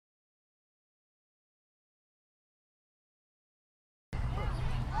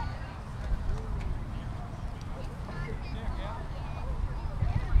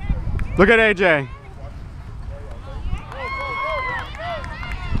Look at AJ.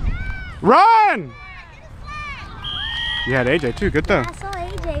 Run! You had AJ too, good though. I saw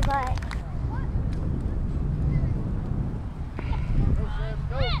AJ, but...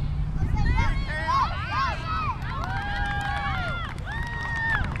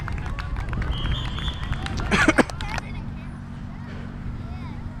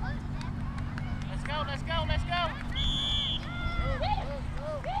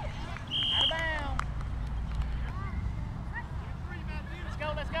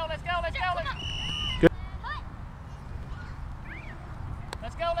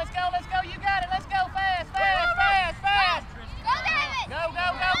 Let's go, you got it, let's go, fast, fast, fast, fast. Go, David. Go, go,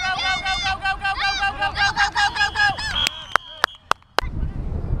 go, go, go, go, go, go, go, go, go, go, go, go, go, go, go.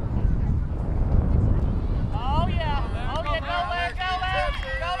 Oh yeah, go Larry, go Larry,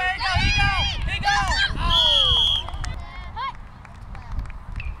 go Larry, he go.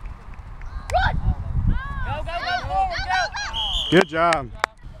 Go, go, go forward, go. Good job.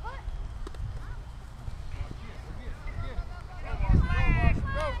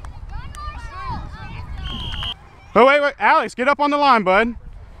 Oh, wait, Alex, get up on the line, bud.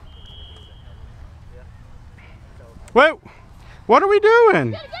 Wait, what are we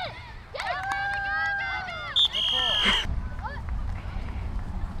doing?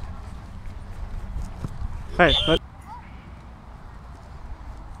 Hey,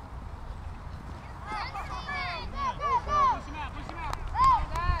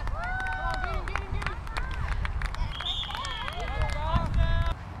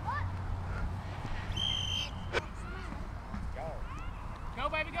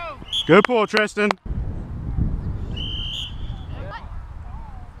 good pull, Tristan.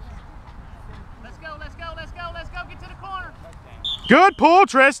 Let's go, let's go, let's go, let's go, get to the corner. Good pull,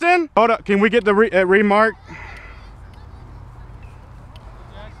 Tristan. Hold up, can we get the remark?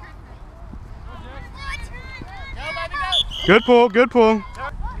 Good pull, good pull.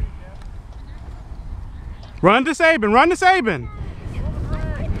 Run to Saban, run to Saban.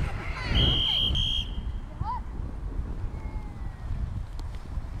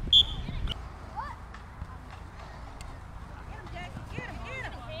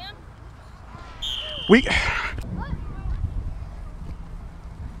 We Let's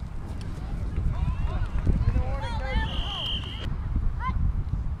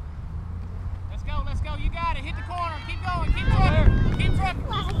go, you got it. Hit the corner. Keep going, keep trucking. Keep trucking.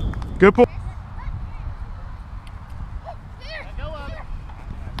 Good pull. Go up. Get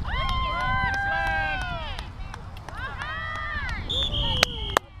a flag.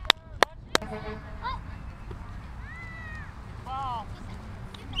 Ball.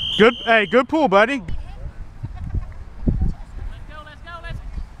 Good, hey, good pull, buddy.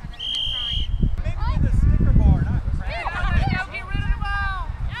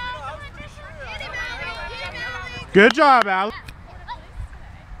 Good job, Alex.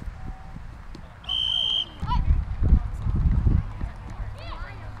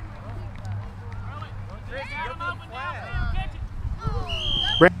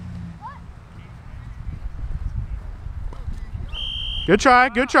 Good try,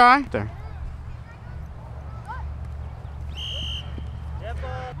 good try. There.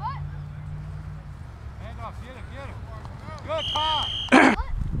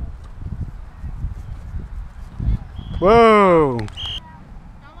 Whoa. Don't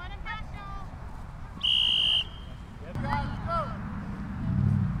let him pass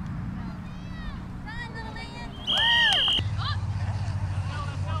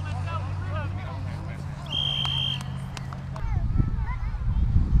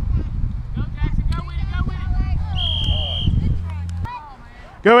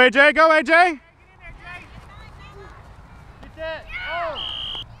Go AJ, go AJ. Get that. Oh.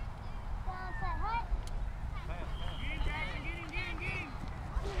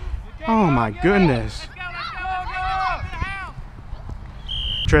 Oh my goodness.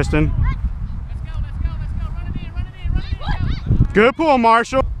 Tristan. Good pull,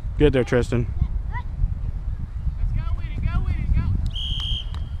 Marshall. Get there, Tristan.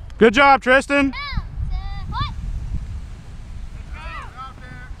 Good job, Tristan.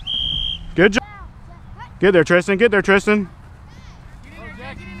 Good job. Get there, Tristan. Get there, Tristan.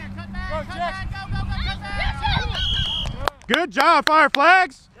 Good job,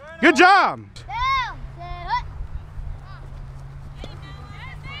 FireFlags. Good job.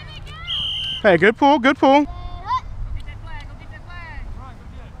 Hey, good pull, good pull.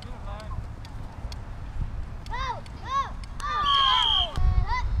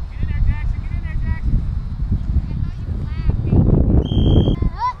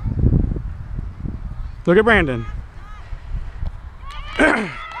 Look at Brandon.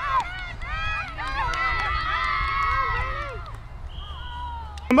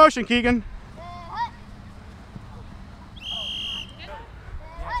 Motion, Keegan.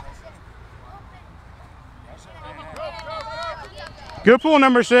 Good pull,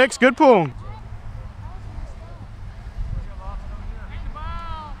 number 6. Good pull.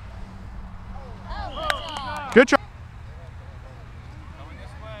 Good try.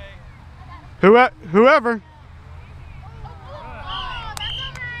 Whoever.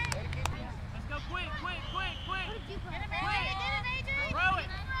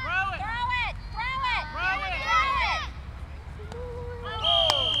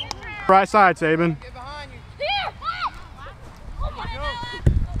 Right side, Saban.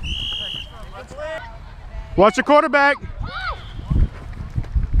 Watch the quarterback.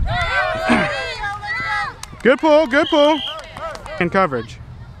 Good pull, good pull. And coverage.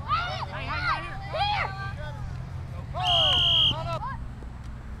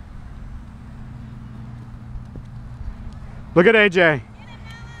 Look at AJ.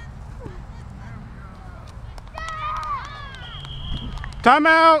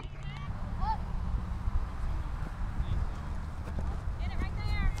 Timeout.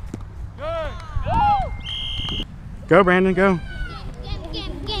 Go, Brandon, go.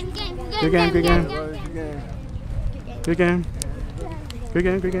 Good game, good game. Good game. Good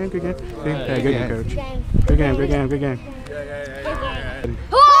game, good game, good game. Hey, good game, coach. Good game, good game, good game.